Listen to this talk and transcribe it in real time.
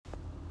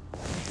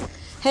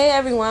Hey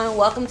everyone,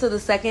 welcome to the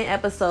second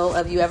episode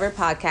of You Ever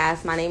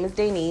Podcast. My name is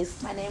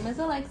Denise. My name is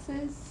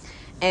Alexis.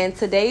 And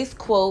today's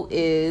quote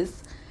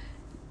is,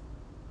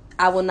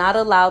 I will not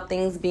allow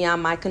things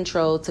beyond my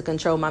control to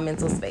control my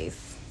mental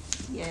space.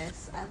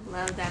 Yes, I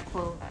love that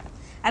quote.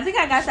 I think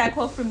I got that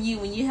quote from you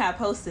when you had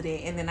posted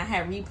it and then I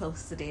had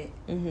reposted it.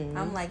 Mm-hmm.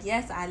 I'm like,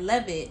 yes, I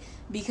love it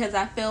because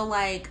I feel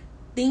like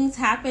things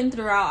happen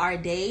throughout our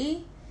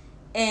day,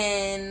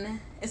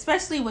 and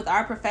especially with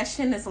our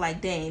profession, it's like,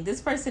 dang,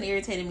 this person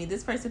irritated me,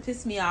 this person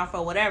pissed me off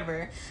or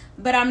whatever,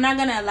 but I'm not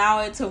going to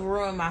allow it to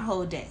ruin my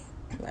whole day.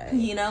 Right.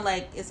 You know,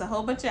 like, it's a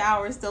whole bunch of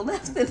hours still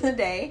left in the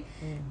day,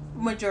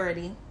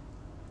 majority.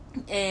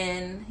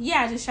 And,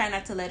 yeah, I just try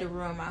not to let it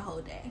ruin my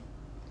whole day.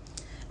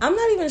 I'm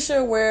not even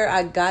sure where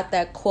I got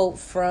that quote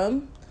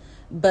from,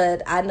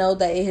 but I know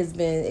that it has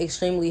been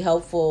extremely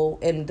helpful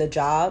in the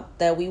job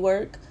that we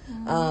work.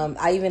 Mm-hmm.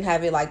 I even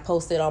have it, like,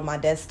 posted on my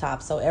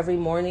desktop. So every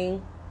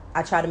morning,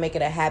 I try to make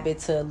it a habit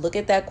to look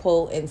at that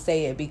quote and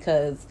say it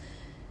because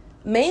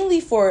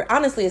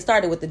honestly, it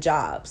started with the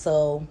job.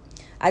 So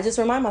I just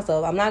remind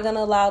myself, I'm not going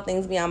to allow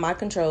things beyond my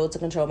control to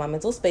control my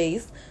mental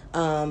space,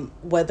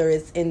 whether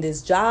it's in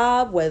this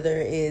job, whether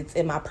it's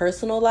in my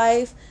personal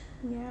life.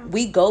 Yeah.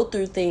 We go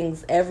through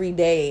things every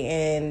day,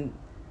 and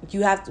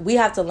we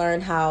have to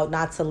learn how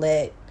not to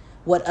let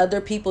what other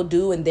people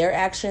do and their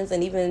actions,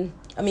 and even,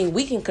 I mean,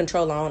 we can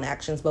control our own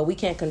actions, but we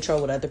can't control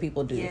what other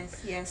people do.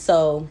 Yes.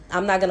 So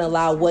I'm not going to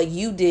allow what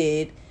you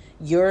did,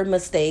 your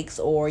mistakes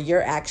or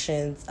your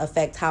actions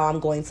affect how I'm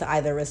going to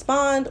either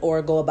respond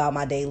or go about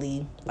my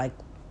daily, like.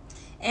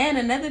 And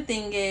another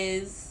thing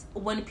is,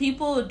 when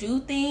people do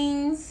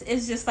things,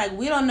 it's just like,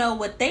 we don't know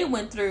what they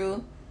went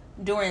through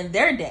during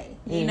their day.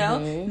 You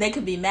know, they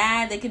could be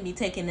mad, they could be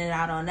taking it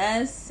out on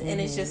us, and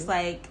it's just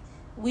like,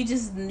 we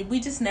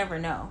just never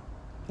know.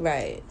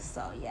 Right.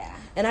 So, yeah.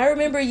 And I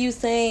remember you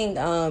saying,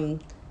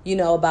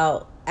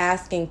 about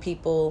asking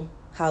people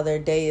how their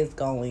day is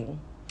going,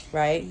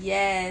 right?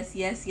 Yes.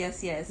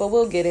 But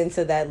we'll get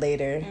into that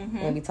later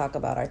when we talk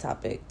about our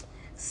topic.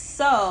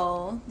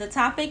 So, the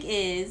topic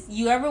is,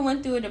 you ever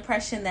went through a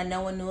depression that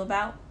no one knew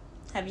about?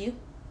 Have you?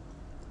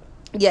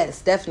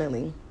 Yes,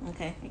 definitely.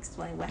 Okay,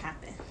 explain what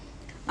happened.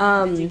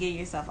 How did you get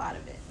yourself out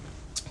of it?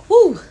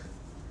 Whew.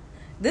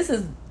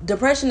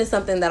 Depression is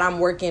something that I'm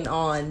working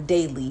on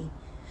daily.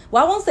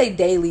 Well, I won't say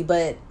daily,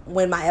 but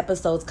when my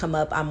episodes come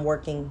up, I'm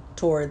working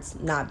towards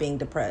not being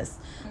depressed.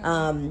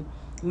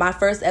 My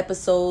first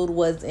episode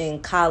was in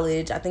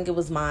college. I think it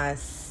was my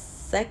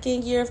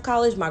second year of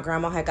college. My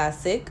grandma had got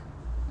sick.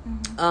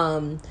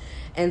 And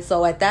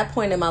so at that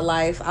point in my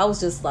life, I was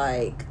just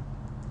like,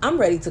 I'm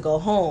ready to go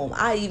home.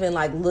 I even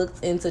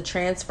looked into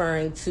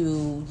transferring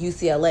to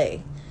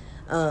UCLA.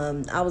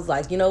 I was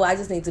like, I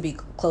just need to be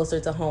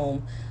closer to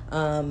home.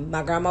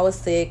 My grandma was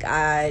sick.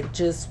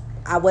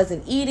 I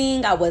wasn't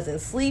eating. I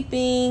wasn't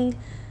sleeping.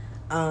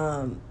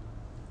 I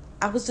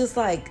was just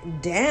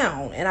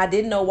down, and I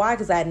didn't know why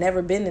because I had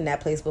never been in that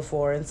place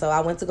before. And so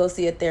I went to go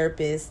see a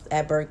therapist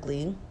at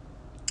Berkeley,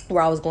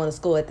 where I was going to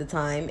school at the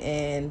time.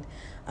 And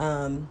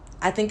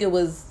I think it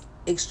was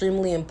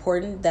extremely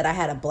important that I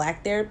had a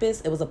black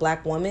therapist. It was a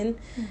black woman.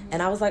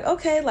 And I was like,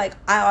 okay,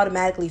 I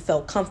automatically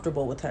felt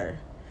comfortable with her.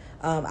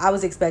 I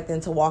was expecting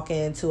to walk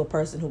into a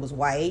person who was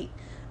white,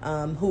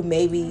 who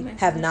maybe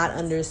have not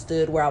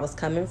understood where I was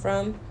coming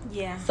from.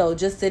 Yeah. So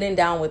just sitting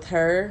down with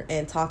her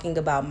and talking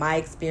about my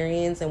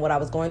experience and what I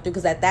was going through,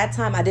 because at that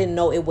time I didn't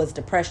know it was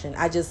depression.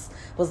 I just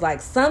was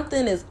like,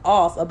 something is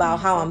off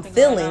about how I'm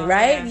feeling,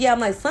 right? Yeah, I'm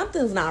like,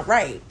 something's not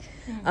right.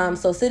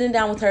 So sitting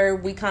down with her,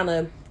 we kind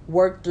of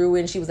worked through it,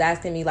 and she was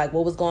asking me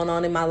what was going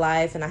on in my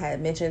life, and I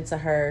had mentioned to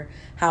her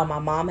how my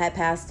mom had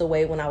passed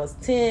away when I was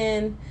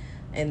 10,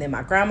 and then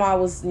my grandma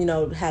was,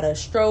 had a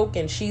stroke,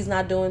 and she's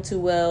not doing too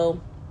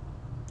well.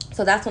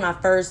 So that's when I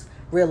first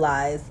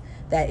realized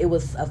that it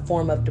was a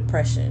form of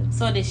depression.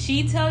 So did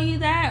she tell you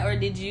that, or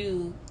did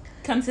you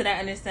come to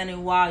that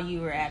understanding while you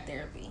were at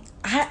therapy?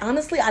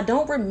 I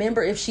don't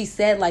remember if she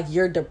said,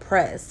 you're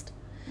depressed.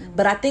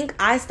 But I think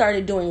I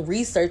started doing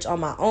research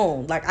on my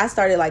own. I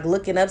started,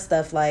 looking up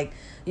stuff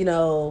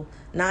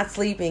not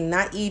sleeping,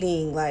 not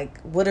eating,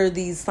 what are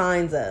these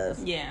signs of?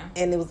 Yeah.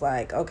 And it was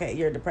okay,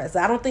 you're depressed.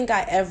 I don't think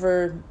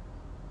I'm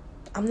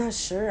not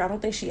sure. I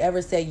don't think she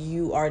ever said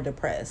you are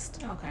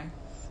depressed. Okay.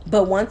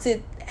 But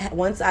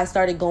once I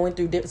started going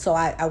through, so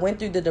I went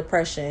through the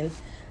depression,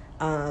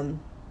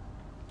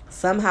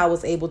 somehow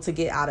was able to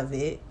get out of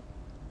it.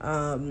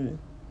 And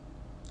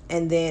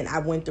then I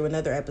went through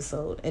another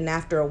episode. And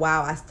after a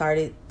while, I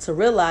started to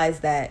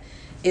realize that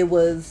it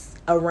was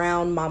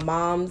around my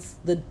mom's,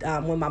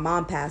 when my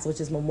mom passed,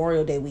 which is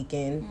Memorial Day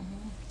weekend,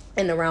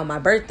 and around my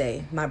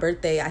birthday. My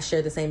birthday, I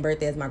shared the same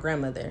birthday as my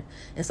grandmother.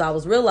 And so I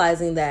was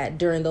realizing that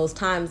during those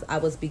times, I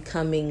was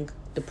becoming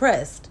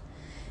depressed.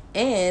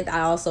 And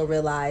I also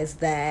realized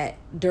that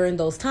during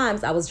those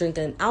times, I was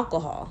drinking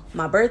alcohol.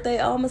 My birthday,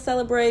 I'm going to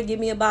celebrate, give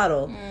me a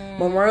bottle.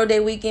 Memorial Day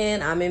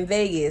weekend, I'm in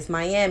Vegas,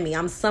 Miami.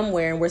 I'm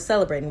somewhere, and we're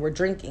celebrating, we're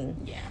drinking.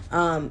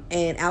 Yeah.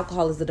 And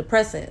alcohol is a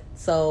depressant.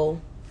 So.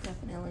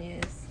 Definitely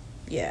is.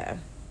 Yeah.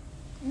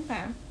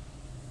 Okay.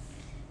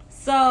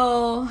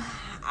 So,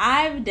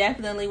 I've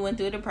definitely went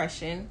through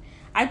depression.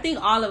 I think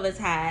all of us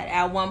had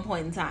at one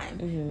point in time.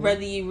 Mm-hmm.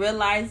 Whether you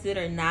realize it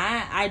or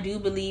not, I do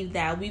believe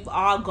that we've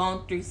all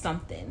gone through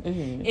something.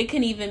 Mm-hmm. It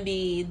can even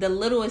be the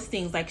littlest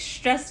things, like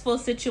stressful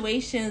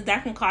situations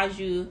that can cause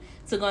you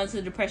to go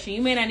into depression.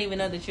 You may not even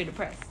know that you're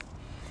depressed.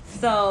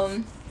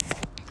 So,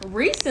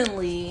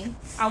 recently,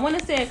 I want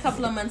to say a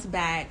couple of months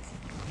back,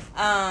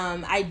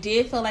 I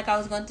did feel like I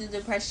was going through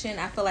depression.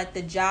 I feel like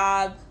the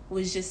job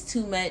was just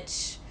too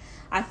much.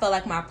 I felt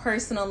like my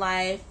personal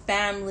life,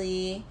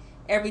 family,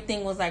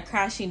 everything was like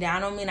crashing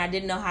down on me, and I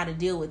didn't know how to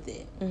deal with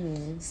it.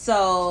 Mm-hmm.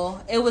 So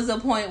it was a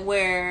point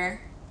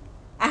where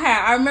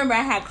I remember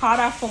I had called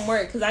off from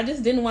work because I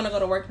just didn't want to go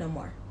to work no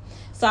more.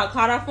 So I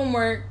called off from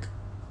work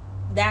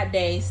that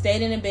day,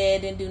 stayed in the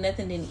bed, didn't do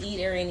nothing, didn't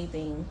eat or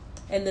anything.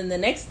 And then the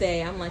next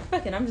day, I'm like,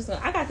 fuck it,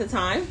 I got the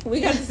time.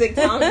 We got the sick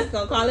time. I'm just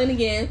going to call in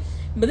again.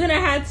 But then I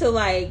had to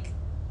like,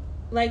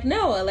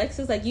 no,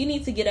 Alexis, like, you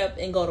need to get up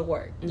and go to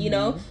work, you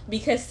know?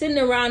 Because sitting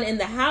around in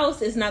the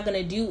house is not going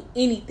to do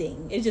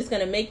anything. It's just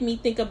going to make me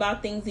think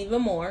about things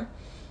even more.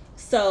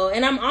 So,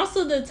 and I'm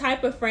also the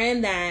type of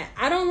friend that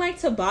I don't like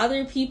to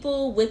bother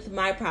people with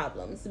my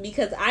problems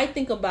because I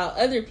think about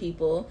other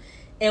people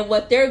and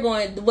what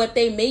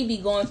they may be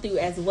going through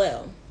as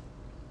well.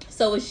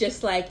 So it's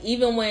just like,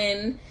 even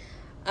when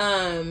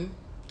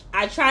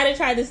I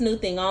try this new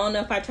thing, I don't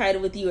know if I tried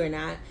it with you or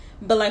not,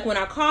 but like when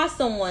I call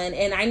someone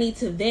and I need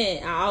to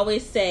vent, I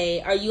always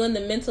say, are you in the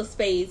mental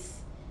space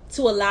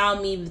to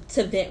allow me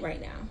to vent right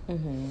now?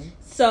 Mm-hmm.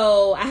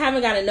 So I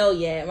haven't got a no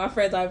yet. My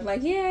friends are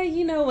like, yeah,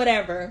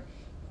 whatever.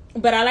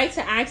 But I like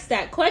to ask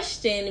that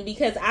question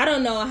because I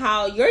don't know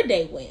how your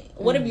day went.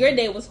 What if your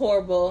day was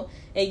horrible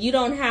and you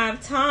don't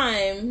have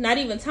time, not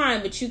even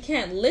time, but you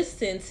can't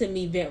listen to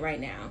me vent right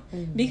now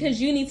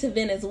because you need to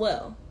vent as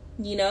well,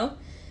 you know?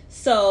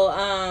 So,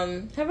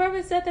 have I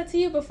ever said that to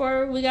you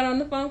before we got on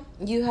the phone?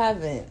 You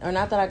haven't, or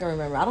not that I can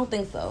remember. I don't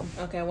think so.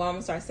 Okay, well, I'm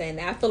gonna start saying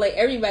that. I feel like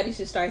everybody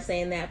should start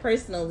saying that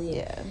personally.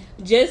 Yeah.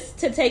 Just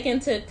to take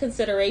into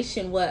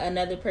consideration what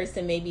another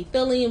person may be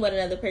feeling, what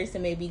another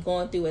person may be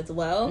going through as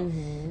well.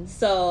 Mm-hmm.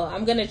 So,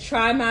 I'm gonna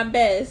try my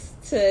best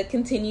to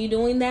continue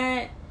doing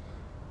that.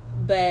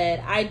 But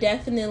I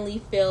definitely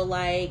feel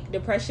like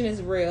depression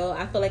is real.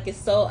 I feel like it's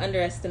so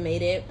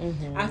underestimated.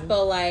 Mm-hmm. I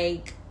feel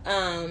like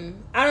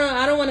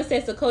I don't want to say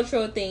it's a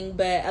cultural thing,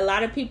 but a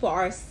lot of people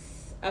are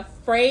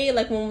afraid.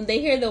 Like when they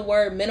hear the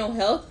word mental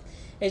health,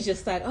 it's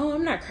just like, oh,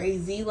 I'm not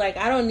crazy. Like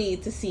I don't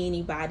need to see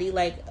anybody,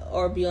 like,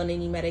 or be on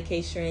any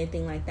medication or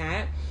anything like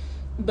that.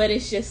 But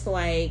it's just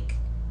like,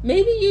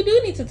 maybe you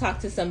do need to talk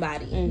to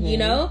somebody. Mm-hmm. You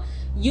know,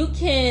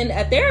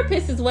 a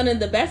therapist is one of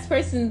the best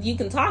persons you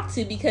can talk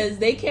to because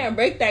they can't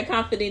break that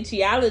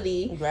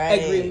confidentiality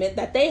agreement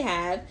that they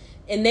have,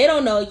 and they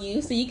don't know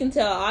you, so you can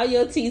tell all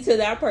your tea to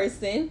that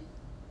person.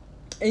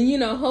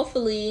 And,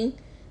 hopefully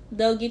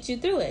they'll get you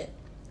through it.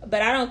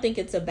 But I don't think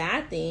it's a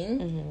bad thing.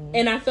 Mm-hmm.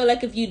 And I feel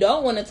like if you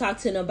don't want to talk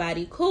to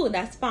nobody, cool,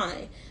 that's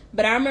fine.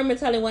 But I remember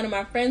telling one of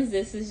my friends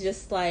this is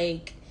just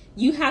like,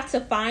 you have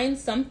to find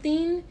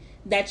something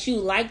that you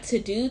like to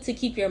do to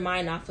keep your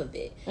mind off of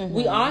it. Mm-hmm.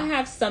 We all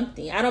have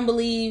something. I don't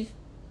believe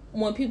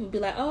when people be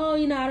like, oh,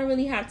 I don't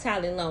really have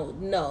talent.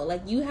 No,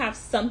 like you have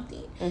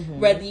something. Mm-hmm.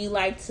 Whether you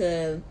like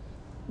to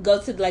go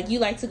to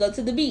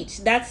the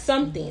beach, that's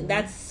something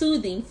that's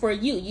soothing for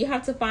you. You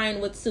have to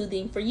find what's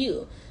soothing for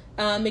you.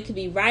 It could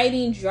be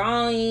writing,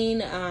 drawing,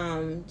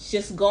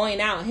 just going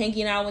out,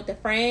 hanging out with a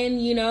friend,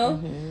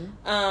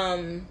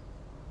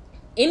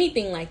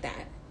 anything like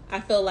that. I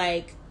feel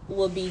like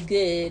will be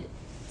good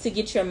to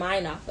get your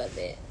mind off of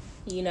it,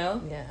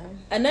 Yeah.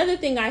 Another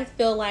thing I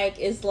feel like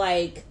is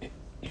like,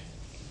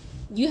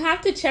 you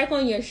have to check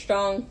on your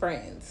strong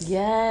friends.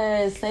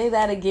 Yes, say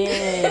that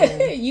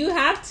again. You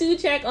have to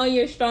check on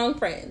your strong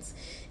friends.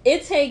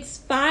 It takes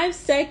 5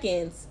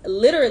 seconds,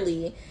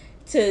 literally,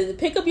 to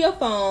pick up your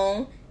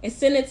phone and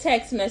send a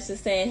text message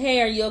saying,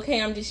 hey, are you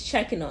okay? I'm just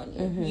checking on you.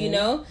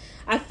 Mm-hmm.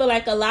 I feel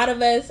like a lot of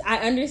us, I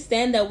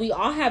understand that we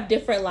all have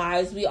different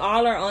lives. We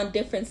all are on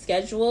different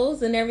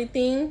schedules and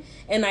everything.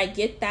 And I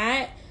get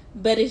that.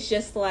 But it's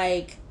just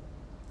like,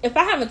 if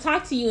I haven't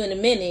talked to you in a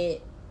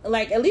minute,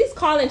 like, at least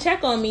call and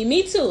check on me.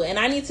 Me too. And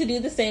I need to do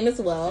the same as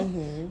well.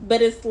 Mm-hmm.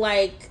 But it's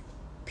like,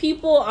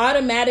 people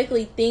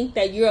automatically think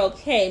that you're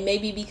okay.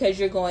 Maybe because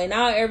you're going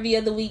out every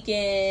other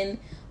weekend.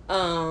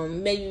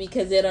 Maybe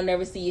because they don't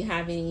ever see you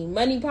have any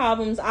money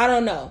problems. I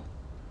don't know.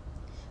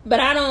 But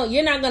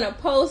you're not going to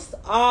post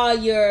all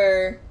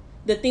the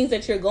things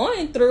that you're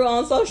going through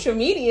on social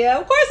media.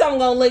 Of course I'm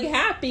going to look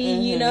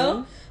happy,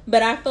 mm-hmm.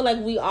 But I feel like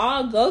we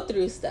all go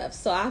through stuff.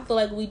 So I feel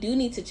like we do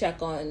need to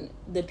check on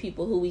the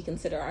people who we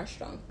consider our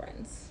strong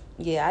friends.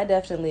 Yeah, I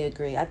definitely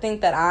agree. I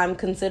think that I'm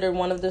considered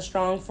one of the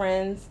strong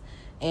friends.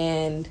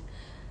 And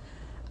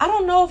I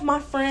don't know if my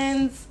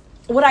friends...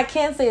 What I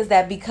can say is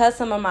that because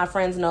some of my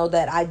friends know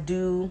that I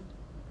do...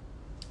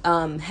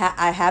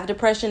 I have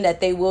depression, that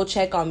they will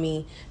check on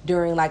me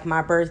during like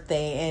my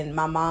birthday and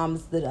my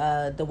mom's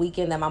the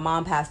weekend that my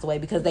mom passed away,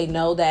 because they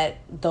know that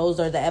those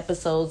are the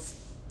episodes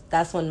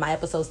that's when my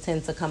episodes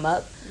tend to come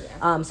up.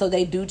 Yeah. So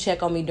they do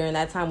check on me during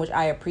that time, which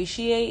I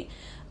appreciate.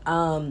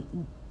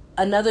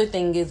 Another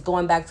thing is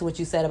going back to what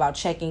you said about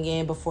checking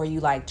in before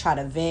you like try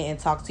to vent and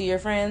talk to your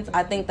friends.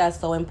 I think that's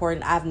so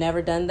important. I've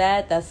never done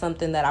that. That's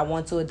something that I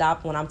want to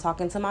adopt when I'm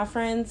talking to my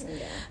friends,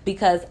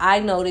 because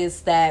I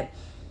noticed that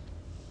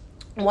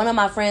one of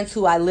my friends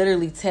who I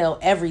literally tell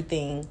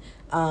everything,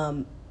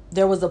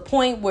 there was a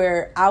point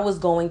where I was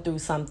going through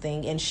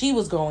something and she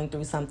was going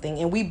through something,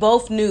 and we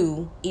both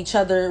knew each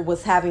other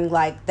was having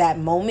like that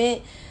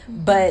moment.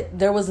 But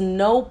there was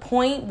no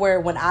point where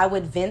when I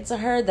would vent to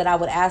her that I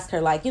would ask her,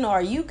 like, you know,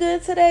 are you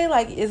good today?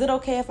 Like, is it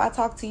okay if I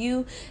talk to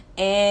you?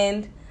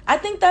 And I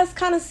think that's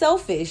kind of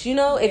selfish, you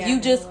know, if you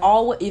just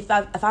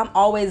if I'm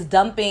always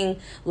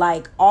dumping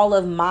like all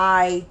of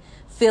my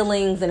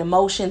feelings and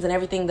emotions and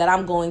everything that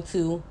I'm going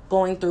through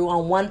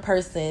on one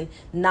person,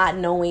 not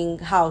knowing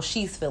how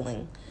she's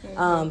feeling.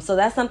 So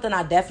that's something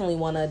I definitely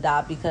want to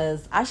adopt,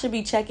 because I should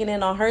be checking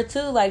in on her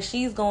too. Like,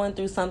 she's going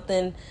through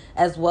something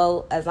as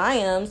well as I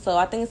am. So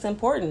I think it's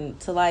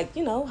important to, like,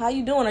 you know, how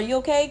you doing? Are you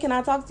okay? Can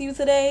I talk to you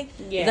today?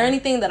 Yeah. Is there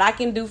anything that I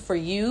can do for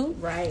you?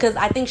 Right. Because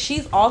I think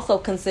she's also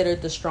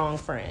considered the strong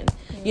friend.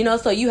 You know,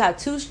 so you have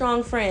two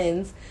strong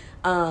friends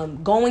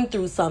going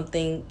through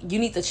something. You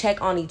need to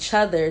check on each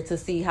other to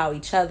see how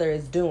each other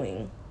is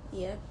doing.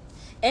 Yep.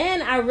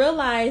 And I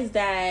realized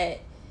that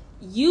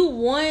you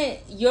want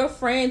your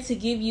friend to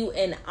give you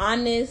an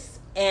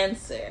honest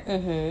answer,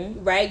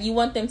 right? You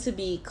want them to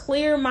be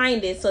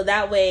clear-minded, so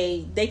that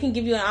way they can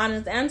give you an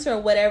honest answer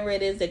of whatever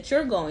it is that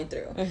you're going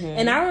through.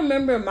 And I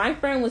remember my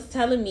friend was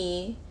telling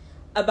me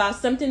about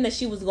something that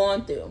she was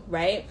going through,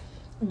 right?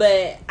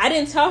 But I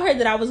didn't tell her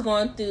that I was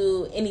going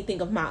through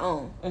anything of my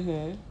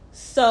own.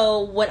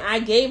 So when I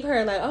gave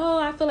her, like, oh,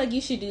 I feel like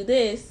you should do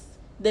this,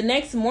 the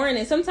next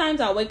morning, sometimes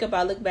I'll wake up,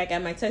 I look back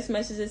at my text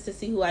messages to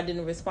see who I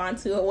didn't respond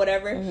to or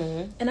whatever.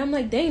 And I'm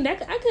like, dang,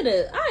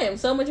 I am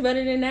so much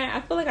better than that.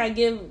 I feel like I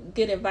give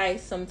good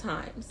advice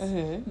sometimes,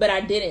 but I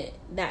didn't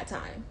that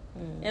time.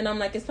 And I'm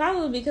like, it's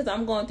probably because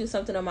I'm going through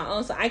something on my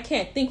own, so I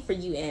can't think for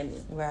you and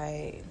me.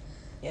 Right.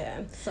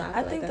 Yeah. So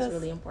I think that's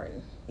really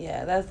important.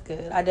 Yeah, that's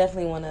good. I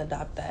definitely want to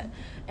adopt that.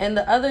 And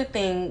the other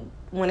thing,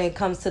 when it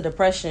comes to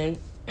depression,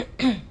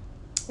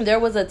 there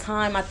was a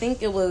time, I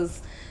think it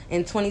was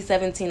in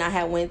 2017, I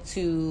had went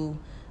to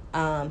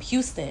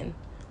Houston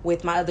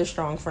with my other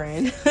strong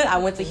friend. I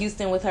went to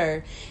Houston with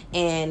her,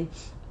 and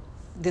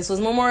this was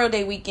Memorial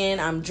Day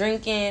weekend. I'm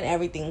drinking,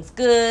 everything's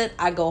good.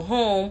 I go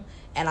home,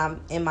 and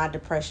I'm in my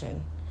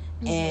depression.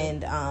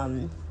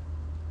 And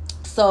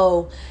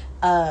so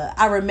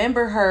I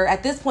remember her,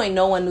 at this point,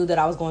 no one knew that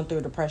I was going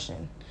through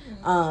depression.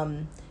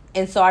 And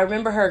so I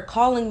remember her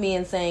calling me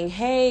and saying,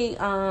 hey,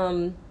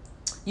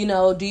 you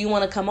know, do you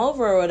want to come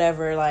over or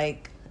whatever?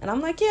 Like, and I'm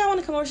like, yeah, I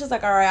want to come over. She's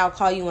like, all right, I'll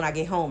call you when I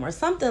get home or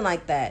something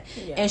like that.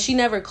 Yeah. And she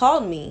never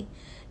called me.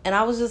 And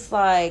I was just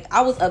like,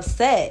 I was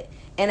upset.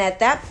 And at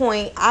that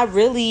point,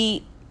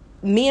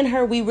 me and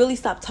her, we really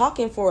stopped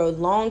talking for a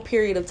long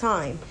period of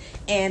time.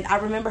 And I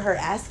remember her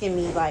asking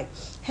me, like,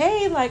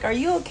 hey, like, are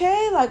you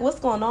okay? Like, what's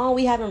going on?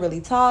 We haven't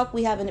really talked.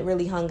 We haven't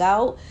really hung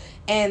out.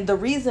 And the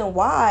reason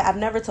why, I've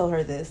never told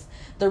her this,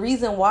 the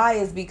reason why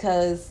is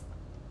because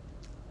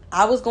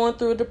I was going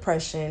through a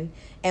depression,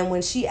 and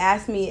when she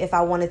asked me if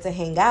I wanted to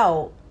hang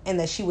out and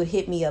that she would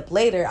hit me up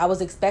later, I was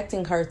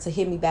expecting her to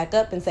hit me back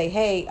up and say,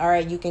 hey, all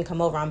right, you can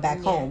come over, I'm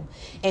back home.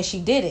 And she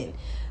didn't.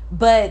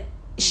 But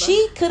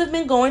she could have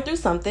been going through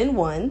something,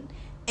 one,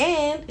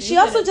 and she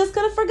also just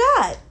could have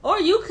forgot. Or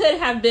you could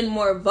have been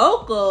more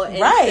vocal and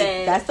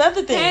said, that's the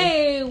other thing.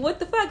 Hey, what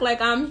the fuck?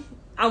 Like, I'm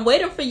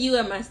waiting for you.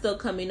 Am I still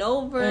coming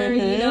over?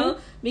 You know?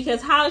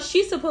 Because how is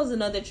she supposed to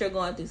know that you're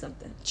going through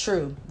something?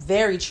 True.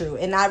 Very true.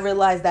 And I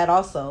realized that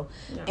also.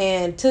 Yeah.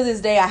 And to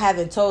this day, I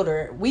haven't told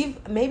her.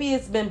 Maybe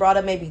it's been brought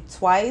up maybe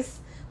twice.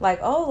 Like,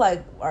 oh,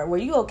 like, were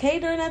you okay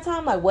during that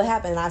time? Like, what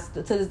happened? And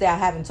to this day, I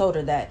haven't told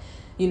her that,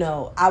 you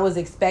know, I was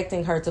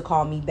expecting her to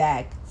call me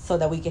back so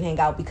that we can hang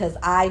out, because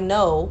I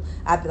know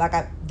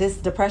this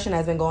depression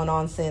has been going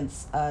on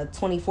since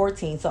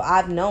 2014. So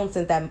I've known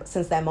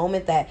since that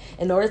moment that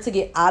in order to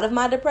get out of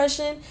my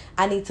depression,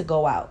 I need to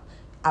go out.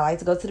 I like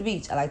to go to the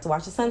beach. I like to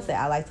watch the sunset.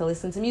 I like to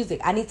listen to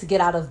music. I need to get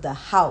out of the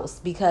house,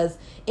 because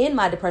in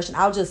my depression,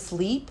 I'll just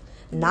sleep,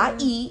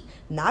 not eat,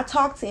 not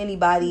talk to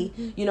anybody,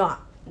 you know,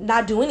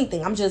 not do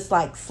anything. I'm just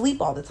like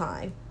sleep all the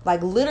time.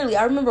 Like, literally,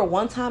 I remember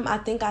one time I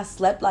think I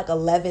slept like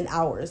 11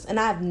 hours, and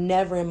I've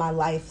never in my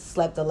life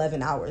slept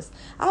 11 hours.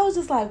 I was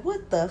just like,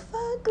 what the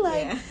fuck?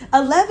 Like,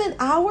 11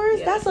 hours?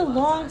 Yeah, that's a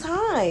long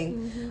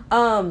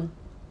time.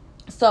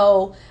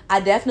 So I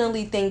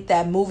definitely think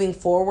that moving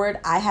forward,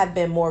 I have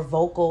been more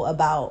vocal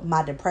about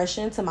my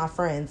depression to my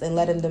friends and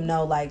letting them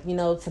know, like, you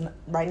know,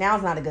 right now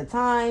is not a good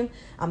time.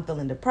 I'm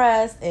feeling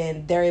depressed,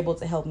 and they're able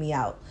to help me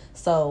out.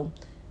 So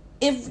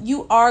if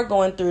you are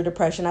going through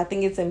depression, I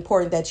think it's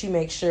important that you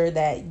make sure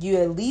that you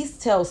at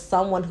least tell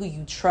someone who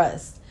you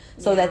trust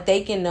so that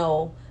they can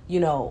know, you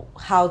know,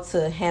 how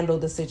to handle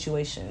the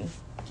situation.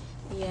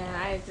 Yeah,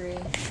 I agree.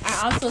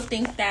 I also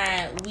think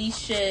that we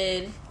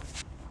should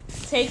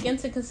take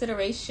into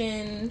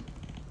consideration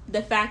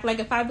the fact, like,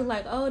 if I be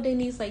like, oh,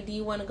 Denise, like, do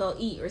you want to go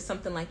eat or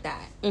something like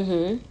that?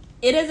 Mm-hmm.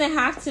 It doesn't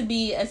have to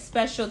be a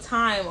special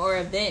time or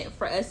event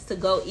for us to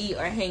go eat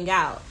or hang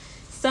out.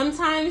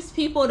 Sometimes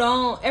people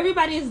don't,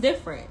 everybody is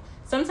different.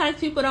 Sometimes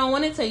people don't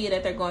want to tell you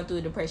that they're going through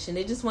a depression.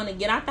 They just want to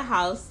get out the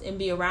house and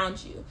be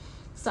around you.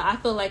 So I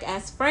feel like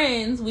as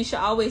friends, we should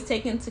always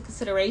take into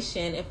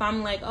consideration, if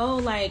I'm like, oh,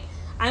 like,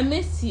 I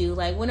miss you,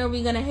 like, when are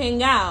we gonna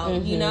hang out?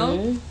 Mm-hmm. You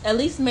know, at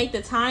least make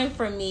the time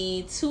for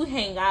me to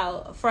hang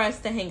out, for us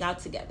to hang out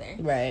together,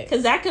 right?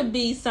 Because that could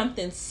be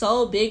something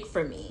so big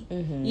for me.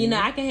 Mm-hmm. You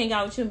know, I can hang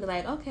out with you and be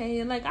like,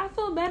 okay, like, I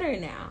feel better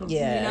now.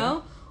 Yeah, you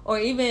know, or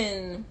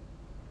even,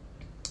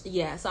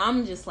 yeah. So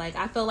I'm just like,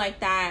 I feel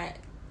like that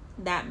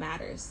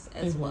matters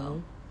as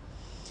well.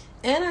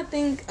 And I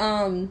think,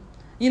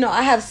 you know,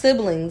 I have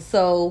siblings,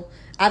 so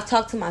I've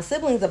talked to my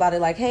siblings about it,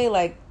 like, hey,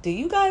 like, do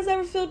you guys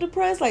ever feel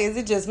depressed? Like, is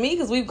it just me?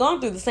 Because we've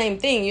gone through the same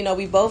thing. You know,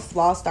 we both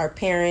lost our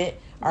parent,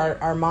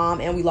 our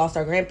mom, and we lost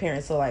our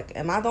grandparents. So, like,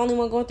 am I the only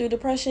one going through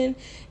depression?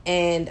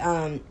 And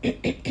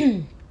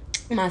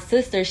my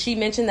sister, she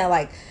mentioned that,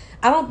 like,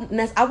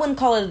 I wouldn't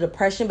call it a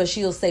depression, but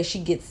she'll say she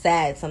gets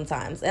sad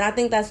sometimes. And I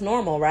think that's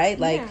normal, right?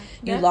 Like,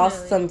 you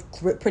lost some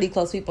pretty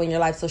close people in your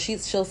life. So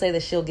she'll say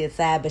that she'll get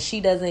sad, but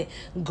she doesn't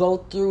go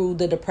through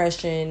the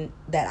depression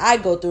that I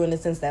go through, in the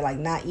sense that, like,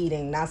 not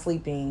eating, not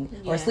sleeping,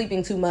 or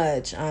sleeping too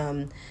much,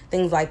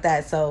 things like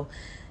that. So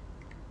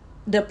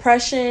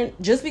depression,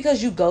 just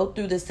because you go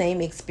through the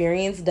same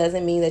experience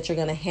doesn't mean that you're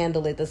going to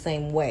handle it the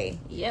same way.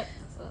 Yep.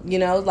 You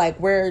know, like,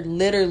 we're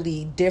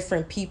literally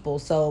different people.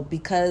 So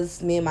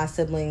because me and my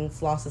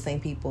siblings lost the same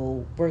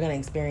people, we're going to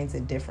experience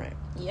it different.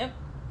 Yep.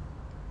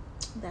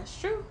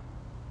 That's true.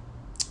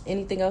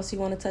 Anything else you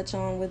want to touch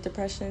on with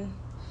depression?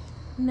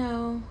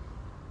 No.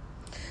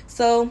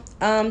 So,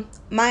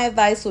 my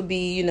advice would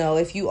be, you know,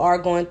 if you are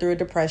going through a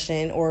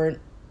depression or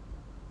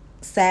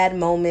sad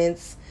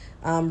moments,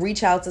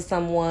 reach out to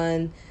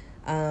someone.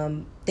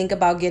 Think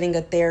about getting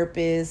a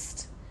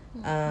therapist.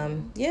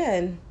 Yeah,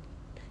 and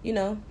you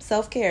know,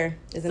 self-care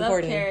is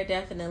important. Self-care,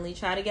 definitely.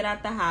 Try to get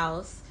out the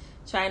house.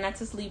 Try not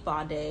to sleep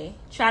all day.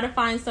 Try to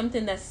find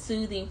something that's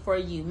soothing for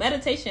you.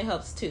 Meditation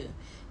helps too.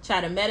 Try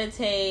to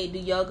meditate, do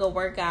yoga,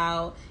 work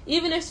out.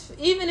 Even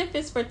if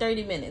it's for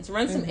 30 minutes.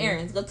 Run some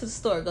errands. Go to the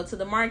store. Go to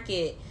the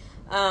market.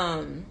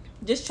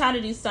 Just try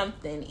to do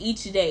something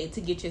each day to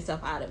get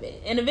yourself out of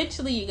it. And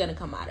eventually you're going to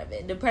come out of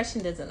it.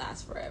 Depression doesn't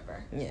last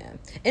forever. Yeah.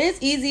 And it's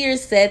easier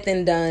said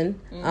than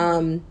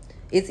done.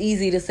 It's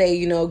easy to say,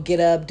 you know, get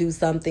up, do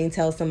something,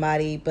 tell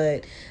somebody.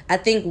 But I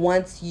think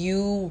once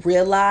you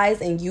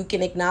realize and you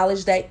can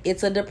acknowledge that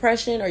it's a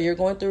depression or you're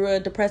going through a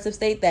depressive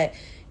state, that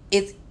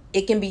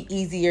it can be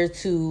easier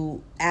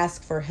to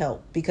ask for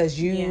help because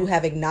you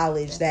have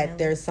acknowledged that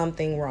there's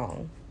something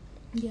wrong.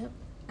 Yep,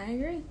 I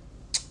agree.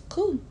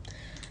 Cool.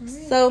 Right.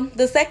 So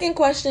the second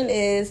question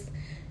is,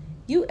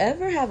 you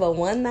ever have a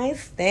one-night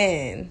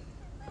stand?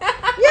 You ever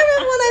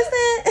have a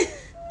one-night stand?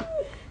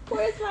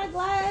 Where's my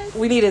glass?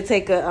 We need to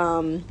take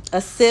a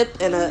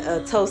sip and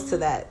a toast to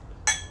that.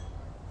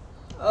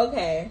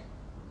 Okay.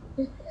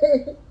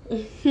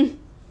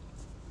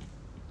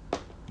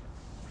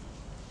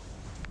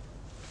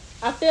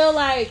 I feel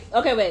like,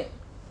 okay, wait.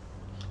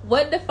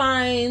 What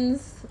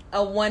defines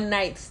a one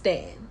night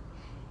stand?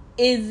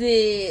 Is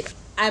it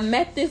I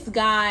met this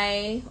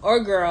guy or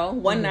girl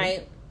one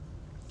night?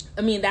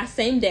 I mean, that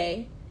same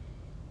day.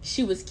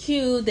 She was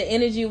cute. The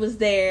energy was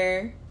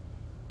there.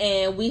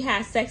 And we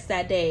had sex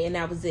that day, and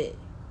that was it.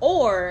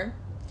 Or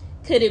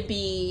could it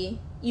be,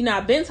 you know,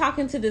 I've been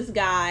talking to this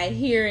guy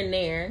here and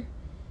there.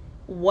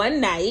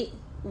 One night,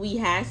 we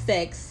had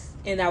sex,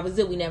 and that was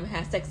it. We never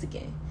had sex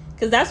again.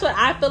 Because that's what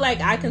I feel like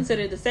I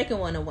consider the second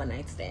one a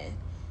one-night stand.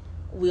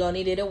 We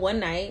only did it one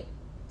night,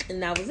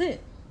 and that was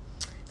it.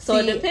 So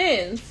it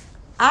depends.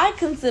 I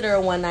consider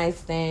a one-night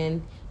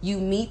stand, you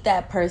meet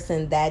that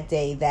person that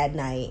day, that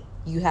night,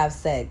 you have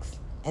sex,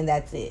 and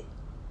that's it.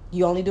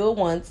 You only do it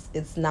once.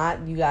 It's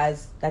not, you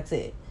guys, that's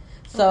it.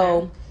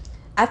 So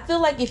I feel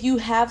like if you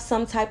have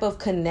some type of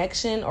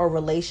connection or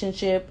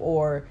relationship,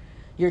 or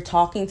you're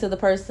talking to the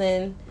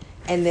person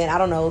and then, I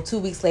don't know, 2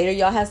 weeks later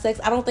y'all have sex,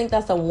 I don't think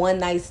that's a one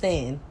night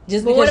stand.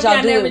 Just but because what if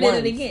y'all do never it once.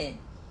 did it again?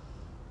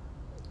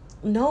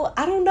 No,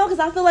 I don't know, because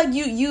I feel like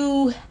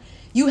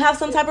you have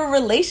some type of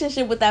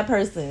relationship with that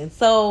person.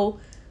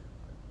 So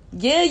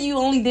yeah, you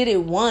only did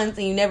it once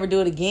and you never do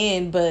it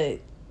again,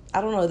 but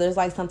I don't know, there's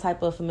like some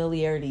type of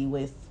familiarity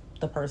with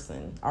the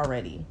person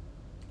already.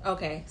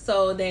 Okay,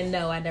 so then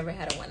no, I never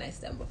had a one night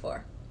stand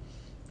before.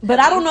 But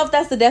I don't know if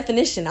that's the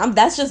definition.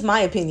 That's just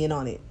my opinion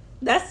on it.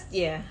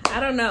 I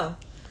don't know.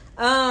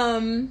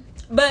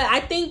 But I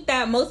think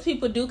that most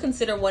people do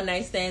consider one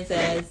night stands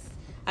as,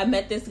 I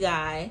met this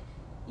guy.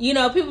 You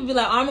know, people be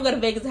like, oh, I'm gonna go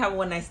to Vegas and have a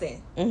one night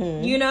stand.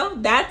 Mm-hmm. You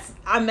know,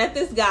 I met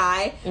this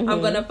guy. Mm-hmm.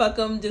 I'm gonna fuck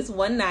him just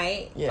one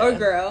night or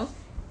girl.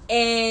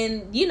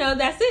 And, you know,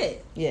 that's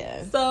it.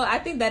 Yeah. So I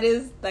think that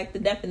is like the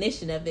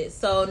definition of it.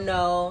 So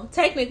no,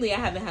 technically I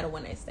haven't had a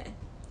one night stand.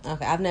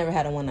 Okay, I've never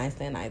had a one night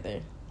stand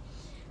either.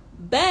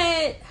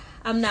 But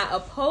I'm not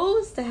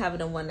opposed to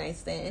having a one night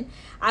stand.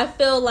 I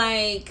feel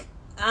like,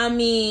 I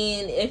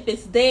mean, if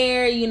it's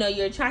there, you know,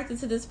 you're attracted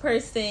to this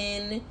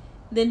person,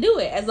 then do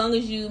it. As long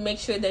as you make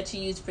sure that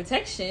you use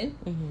protection,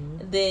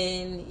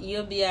 then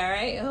you'll be all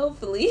right,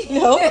 hopefully.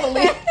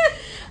 Hopefully.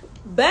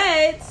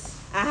 But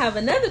I have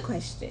another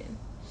question.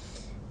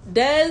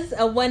 Does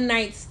a one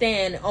night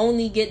stand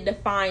only get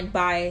defined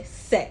by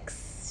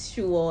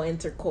sexual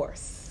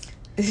intercourse?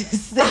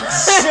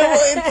 Sexual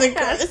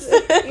intercourse.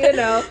 You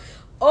know?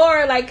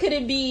 Or, like, could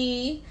it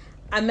be,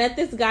 I met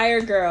this guy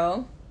or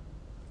girl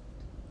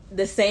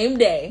the same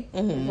day,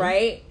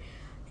 right?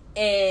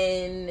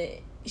 And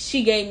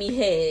she gave me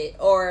head,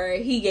 or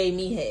he gave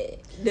me head.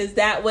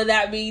 Would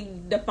that be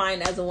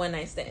defined as a one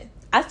night stand?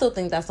 I still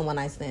think that's a one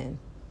night stand.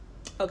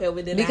 Okay,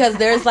 well then because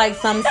there's like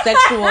some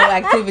sexual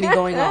activity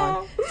going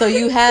on. So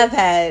you have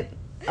had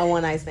a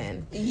one night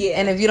stand. Yeah.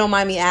 And if you don't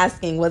mind me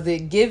asking, was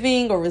it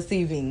giving or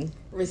receiving?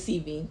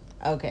 Receiving.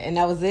 Okay, and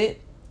that was it?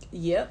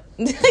 Yep.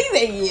 You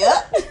said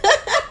yep.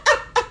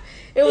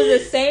 It was the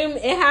same.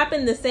 It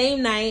happened the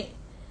same night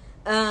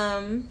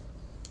that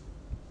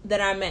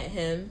I met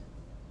him.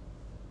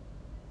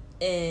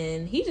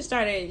 And he just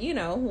started, you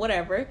know,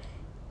 whatever.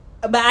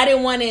 But I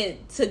didn't want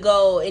it to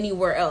go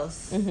anywhere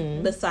else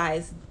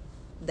besides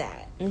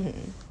that.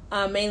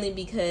 Mainly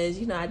because,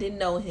 you know, I didn't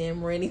know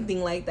him or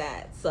anything like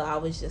that. So I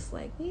was just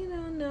like, you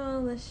know, no,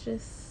 let's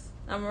just...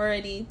 I'm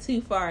already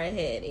too far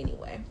ahead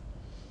anyway.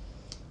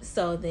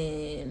 So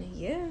then,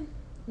 yeah.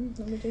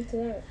 Let me drink to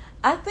that.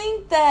 I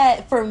think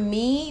that for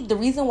me, the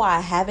reason why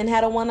I haven't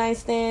had a one night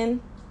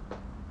stand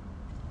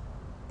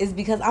is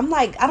because I'm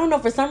like, I don't know,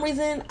 for some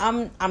reason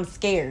I'm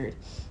scared.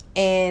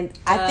 And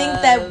I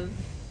think that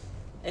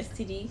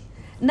STD?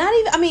 Not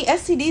even, I mean,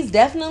 STDs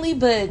definitely,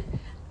 but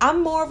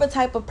I'm more of a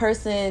type of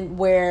person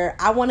where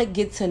I want to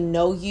get to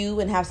know you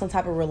and have some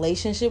type of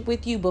relationship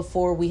with you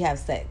before we have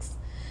sex.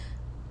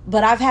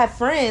 But I've had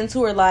friends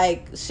who are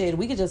like, shit,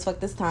 we could just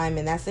fuck this time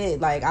and that's it.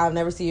 Like, I'll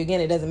never see you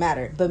again. It doesn't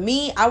matter. But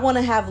me, I want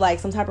to have like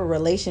some type of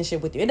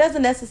relationship with you. It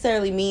doesn't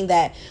necessarily mean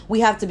that we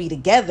have to be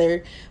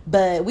together,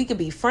 but we could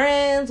be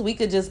friends. We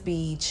could just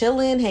be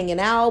chilling, hanging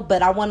out.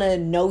 But I want to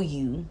know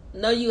you.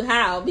 Know you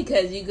how?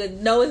 Because you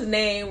could know his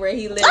name, where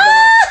he lives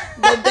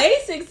at. The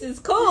basics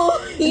is cool,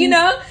 you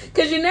know?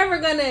 Because you're not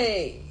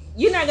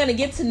gonna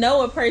get to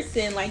know a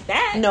person like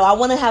that. No, I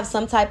want to have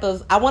some type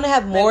of, I want to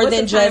have more like,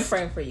 than what's the time just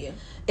frame for you.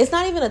 It's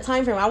not even a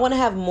time frame. I want to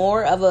have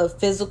more of a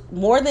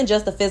more than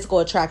just a physical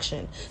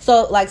attraction.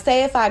 So, like,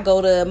 say if I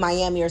go to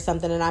Miami or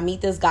something and I meet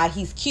this guy,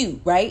 he's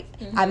cute, right?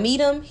 I meet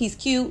him, he's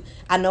cute.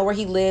 I know where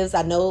he lives.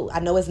 I know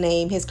his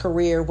name, his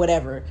career,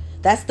 whatever.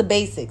 That's the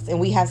basics. And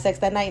we have sex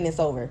that night and it's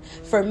over.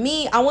 For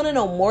me, I want to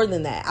know more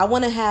than that. I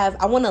want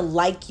to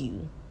like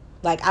you.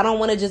 Like, I don't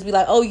want to just be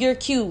like, oh, you're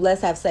cute,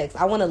 let's have sex.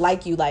 I want to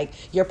like you, like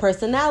your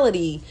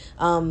personality,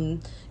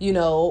 you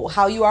know,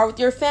 how you are with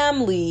your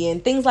family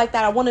and things like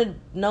that. I want to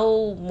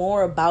know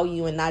more about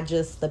you and not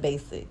just the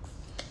basics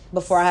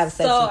before I have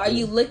sex. So are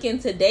you looking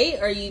to date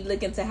or are you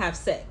looking to have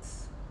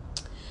sex?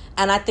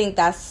 And I think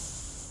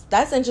that's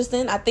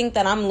interesting. I think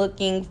that I'm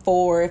looking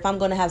for, if I'm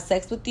going to have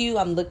sex with you,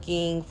 I'm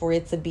looking for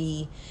it to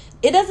be,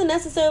 it doesn't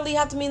necessarily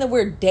have to mean that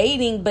we're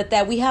dating, but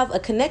that we have a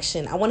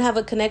connection. I want to have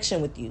a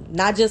connection with you,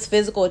 not just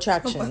physical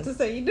attraction. I'm about to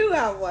say, you do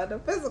have one, a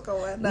physical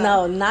one.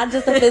 No, not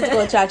just a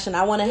physical attraction.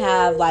 I want to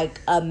have like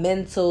a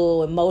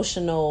mental,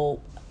 emotional,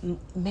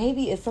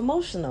 maybe it's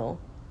emotional.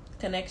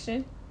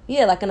 Connection?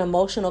 Yeah, like an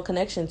emotional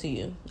connection to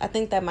you. I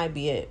think that might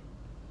be it.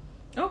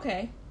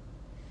 Okay.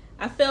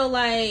 I feel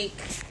like,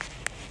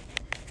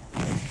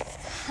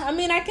 I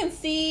mean, I can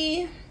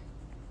see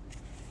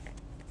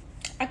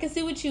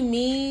what you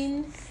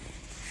mean.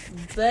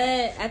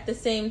 But at the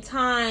same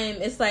time,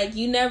 it's like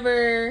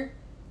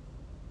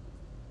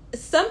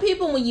some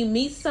people, when you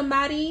meet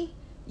somebody,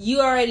 you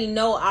already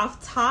know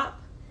off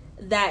top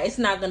that it's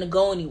not going to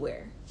go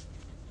anywhere.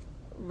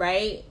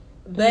 Right?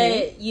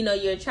 But, you know,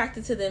 you're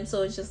attracted to them,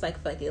 so it's just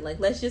like, fuck it. Like,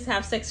 let's just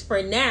have sex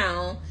for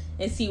now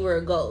and see where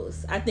it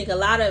goes. I think a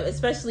lot of,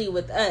 especially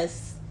with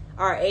us,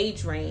 our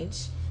age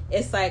range,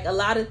 it's like a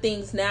lot of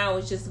things now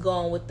is just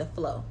going with the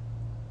flow.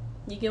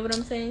 You get what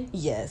I'm saying?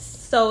 Yes.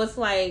 So it's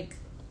like,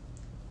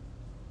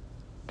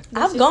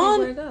 I've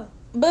gone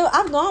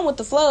with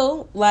the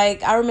flow.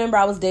 Like, I remember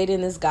I was dating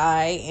this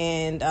guy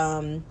and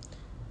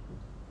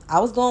I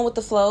was going with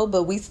the flow,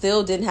 but we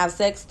still didn't have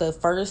sex the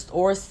first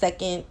or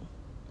second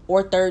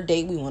or third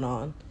date we went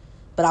on.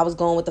 But I was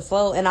going with the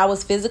flow and I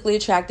was physically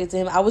attracted to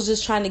him. I was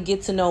just trying to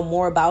get to know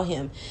more about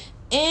him.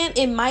 And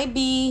it might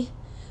be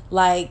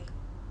like,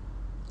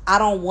 I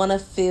don't want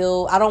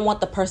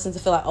the person to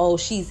feel like, oh,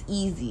 she's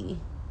easy.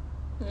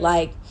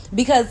 Like,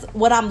 because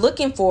what I'm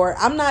looking for,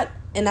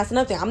 and that's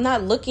another thing, I'm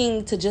not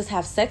looking to just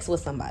have sex with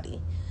somebody.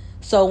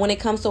 So when it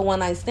comes to a one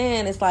night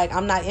stand, it's like,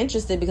 I'm not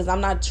interested because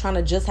I'm not trying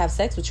to just have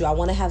sex with you. I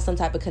want to have some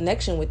type of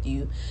connection with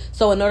you.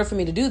 So in order for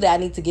me to do that, I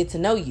need to get to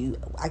know you.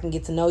 I can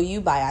get to know you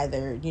by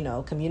either, you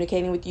know,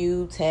 communicating with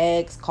you,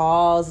 text,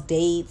 calls,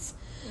 dates.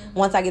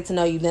 Once I get to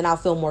know you, then I'll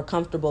feel more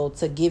comfortable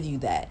to give you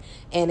that.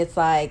 And it's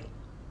like,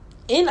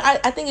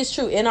 I think it's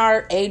true in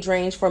our age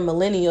range for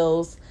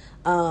millennials.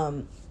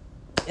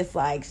 It's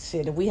like,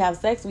 shit, if we have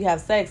sex, we have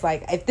sex.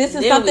 Like, if this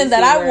is something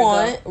that I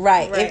want,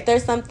 right. If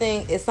there's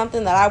something, it's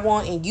something that I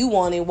want and you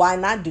want it, why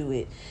not do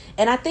it?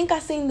 And I think I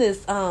seen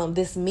this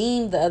this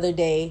meme the other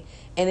day,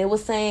 and it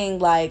was saying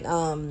like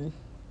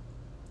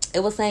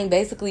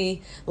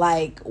basically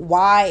like,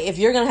 why, if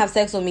you're gonna have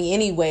sex with me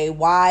anyway,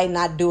 why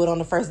not do it on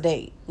the first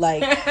date?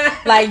 Like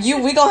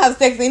we gonna have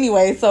sex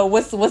anyway, so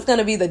what's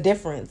gonna be the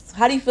difference?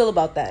 How do you feel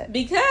about that?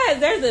 Because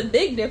there's a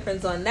big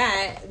difference on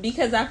that,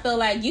 because I feel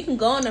like you can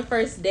go on the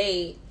first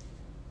date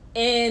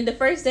and the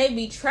first date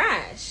be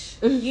trash,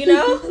 you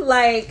know?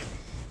 Like,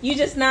 you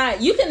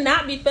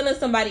cannot be feeling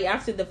somebody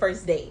after the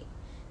first date.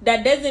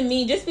 That doesn't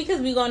mean, just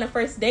because we go on a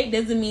first date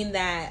doesn't mean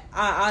that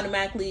I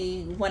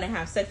automatically want to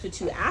have sex with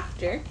you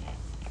after,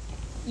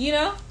 you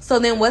know? So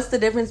then what's the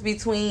difference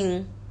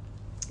between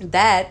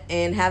that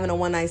and having a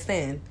one-night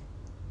stand?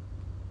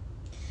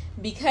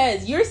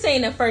 Because you're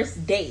saying a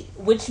first date,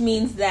 which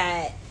means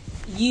that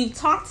you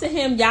talked to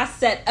him, y'all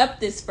set up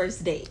this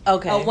first date.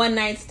 Okay. A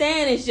one-night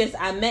stand is just,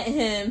 I met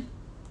him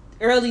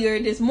earlier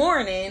this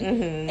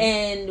morning,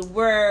 and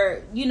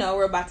we're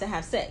about to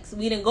have sex.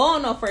 We didn't go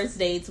on no first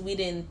dates. We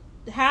didn't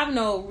have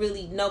no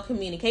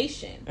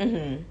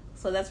communication.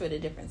 So that's where the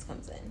difference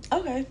comes in.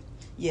 Okay.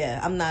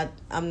 Yeah, I'm not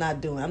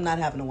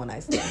having a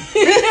one-night stand.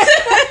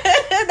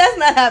 That's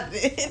not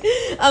happening.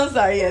 I'm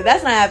sorry, yeah,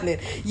 that's not happening.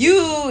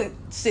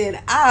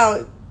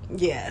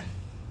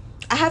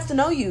 I have to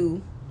know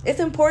you. It's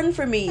important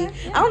for me. Okay,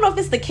 yeah. I don't know if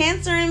it's the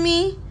cancer in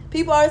me.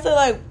 People always say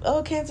like,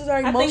 oh, cancers are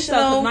emotional. I think so,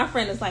 because my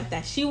friend is like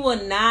that.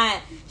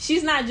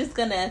 She's not just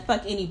gonna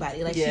fuck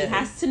anybody. Like, she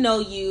has to know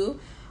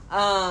you.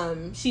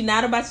 She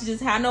not about to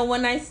just have no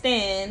one night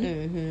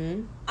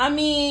stand. I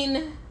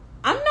mean,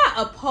 I'm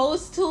not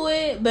opposed to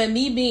it, but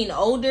me being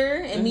older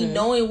and me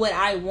knowing what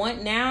I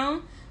want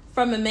now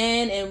from a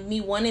man and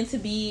me wanting to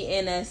be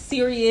in a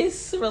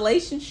serious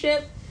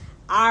relationship,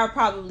 I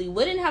probably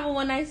wouldn't have a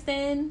one night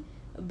stand,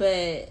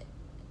 but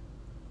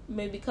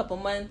maybe a couple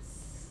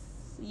months,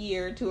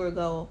 year or two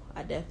ago,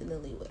 I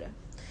definitely would have.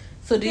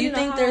 So do you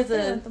think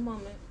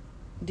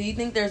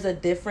there's a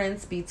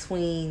difference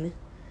between,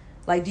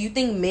 like, do you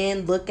think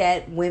men look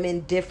at women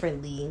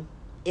differently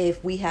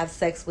if we have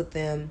sex with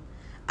them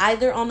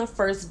either on the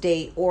first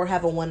date or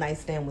have a one night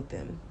stand with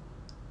them?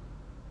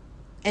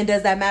 And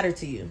does that matter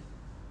to you?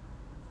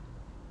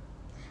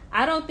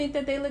 I don't think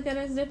that they look at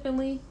us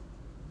differently.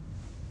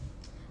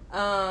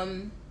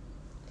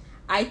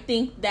 I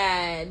think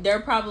that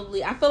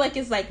I feel like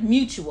it's like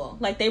mutual.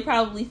 Like, they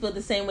probably feel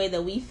the same way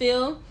that we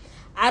feel.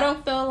 I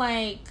don't feel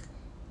like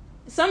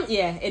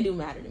it do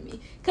matter to me.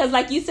 Because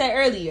like you said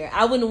earlier,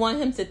 I wouldn't want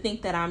him to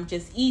think that I'm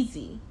just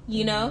easy,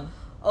 you know?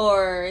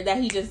 Or that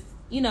he just,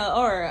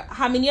 or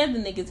how many other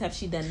niggas have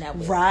she done that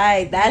with?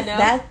 Right.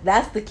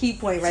 That's the key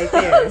point right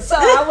there. So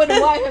I wouldn't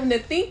want him to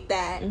think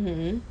that.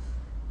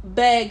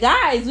 But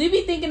guys, we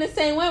be thinking the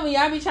same way when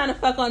y'all be trying to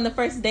fuck on the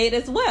first date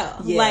as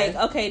well. Yeah. Like,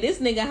 okay, this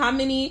nigga, how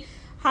many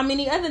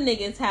other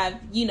niggas have,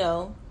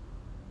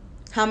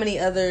 how many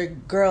other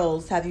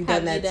girls have you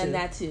done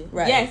that to?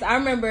 Right. Yes, I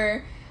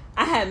remember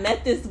I had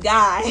met this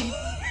guy.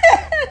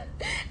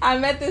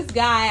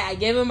 I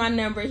gave him my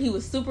number. He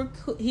was super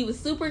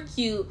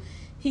cute.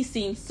 He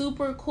seemed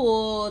super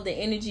cool. The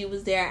energy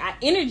was there.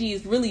 Energy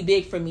is really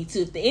big for me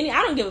too.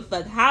 I don't give a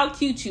fuck how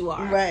cute you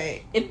are.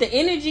 Right. If the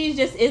energy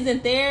just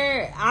isn't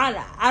there,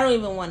 I don't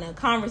even want to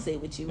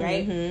conversate with you.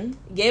 Right.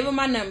 Gave him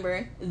my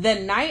number. The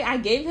night I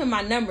gave him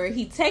my number,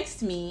 he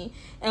texted me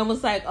and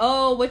was like,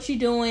 "Oh, what you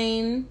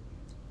doing?"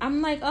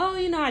 I'm like, "Oh,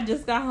 I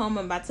just got home.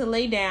 I'm about to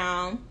lay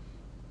down."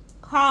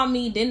 Called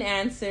me, didn't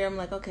answer. I'm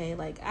like, okay,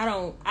 like,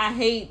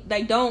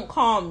 don't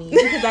call me,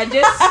 because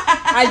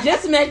I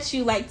just met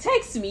you, like,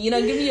 text me,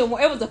 give me it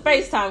was a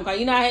FaceTime call.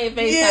 I hate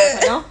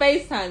FaceTime, so don't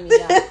FaceTime me,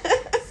 y'all.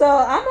 So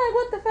I'm like,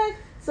 what the fuck?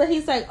 So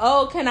he's like,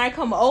 oh, can I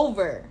come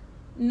over?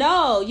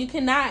 No, you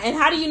cannot. And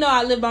how do you know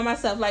I live by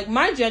myself? Like,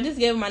 mind you, I just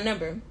gave him my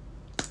number.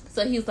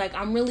 So he's like,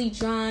 I'm really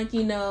drunk,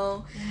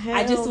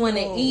 I just want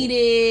to eat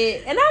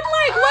it. And I'm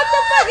like, what the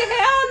fuck?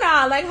 Hell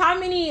no. Like, how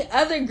many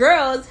other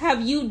girls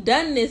have you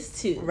done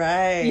this to?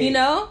 Right.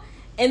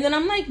 And then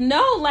I'm like,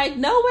 no way.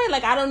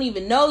 Like, I don't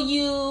even know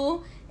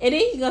you. And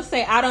then he's going to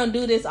say, I don't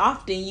do this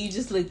often. You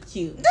just look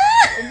cute.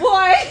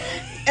 Boy.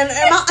 And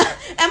am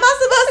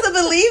I supposed to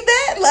believe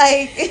that?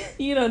 Like,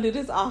 you don't do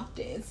this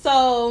often.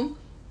 So,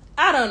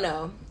 I don't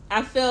know.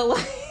 I feel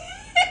like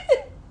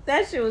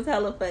that shit was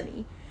hella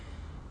funny.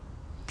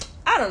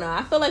 I don't know.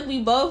 I feel like we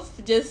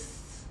both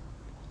just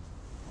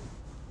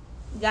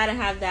gotta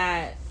have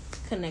that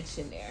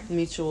connection there.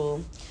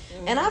 Mutual.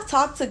 And I've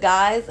talked to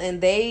guys,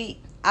 and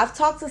I've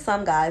talked to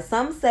some guys.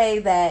 Some say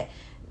that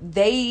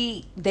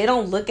they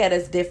don't look at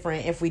us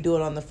different if we do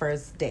it on the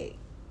first date.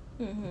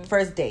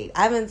 First date.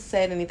 I haven't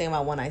said anything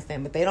about one night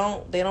stand, but they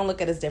don't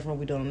look at us different when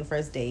we do it on the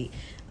first date.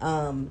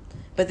 But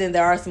then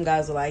there are some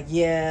guys who are like,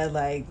 yeah,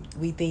 like,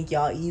 we think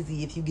y'all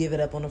easy if you give it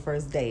up on the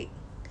first date.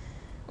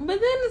 But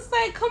then it's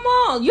like, come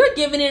on, you're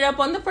giving it up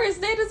on the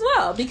first date as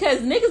well, because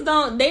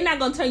niggas they not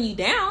gonna turn you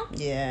down.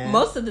 Yeah.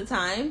 Most of the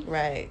time.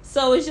 Right.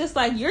 So it's just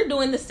like, you're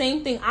doing the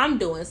same thing I'm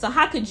doing. So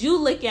how could you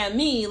look at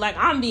me like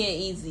I'm being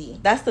easy?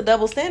 That's the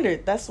double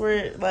standard. That's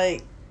where,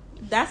 like...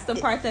 That's the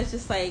part that's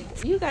just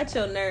like, you got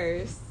your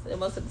nerves. And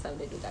most of the time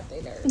they do got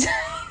their nerves.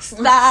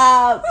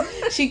 Stop.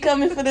 She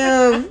coming for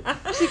them.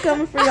 She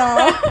coming for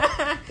y'all.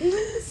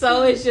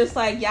 So it's just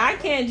like,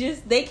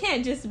 they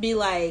can't just be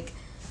like,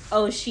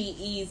 oh, she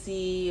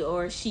easy,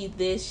 or she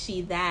this,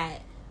 she that.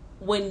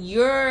 When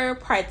you're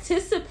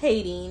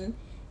participating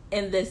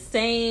in the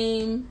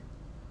same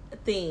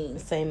thing.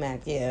 Same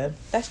act, yeah.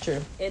 That's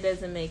true. It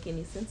doesn't make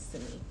any sense to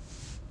me.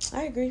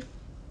 I agree.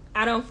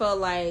 I don't feel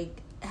like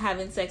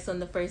having sex on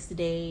the first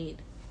date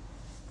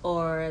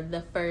or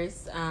the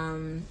first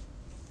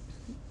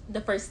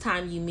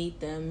time you meet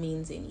them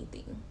means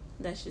anything.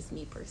 That's just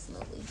me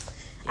personally.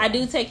 Yeah. I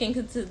do take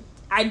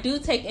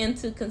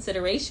into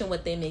consideration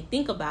what they may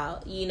think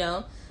about, you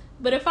know.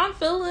 But if I'm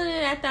feeling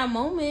it at that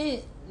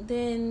moment,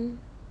 then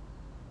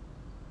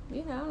I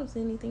don't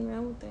see anything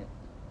wrong with that.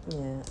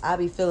 Yeah, I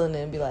be feeling it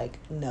and be like,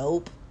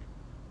 nope,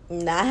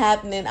 not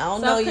happening. I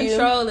don't know you.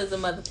 Self-control is a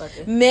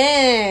motherfucker.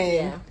 Man.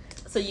 Yeah.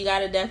 So you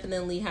gotta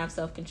definitely have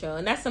self-control,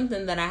 and that's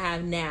something that I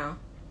have now.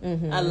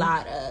 Mm-hmm. A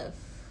lot of.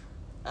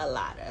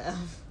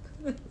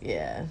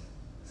 Yeah.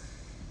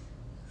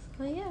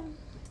 So yeah.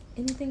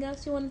 Anything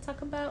else you want to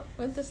talk about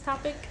with this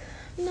topic?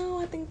 No,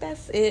 I think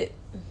that's it.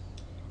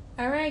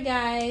 All right,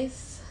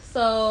 guys.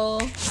 So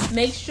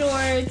make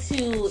sure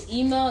to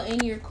email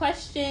in your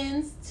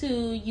questions to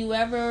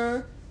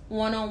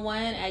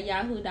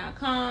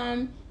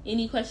youever1on1@yahoo.com.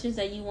 Any questions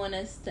that you want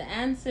us to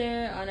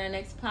answer on our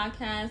next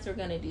podcast, we're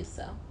going to do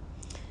so.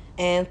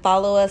 And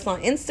follow us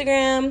on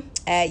Instagram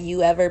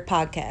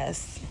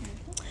 @youeverpodcast.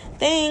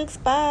 Thanks.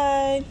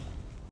 Bye.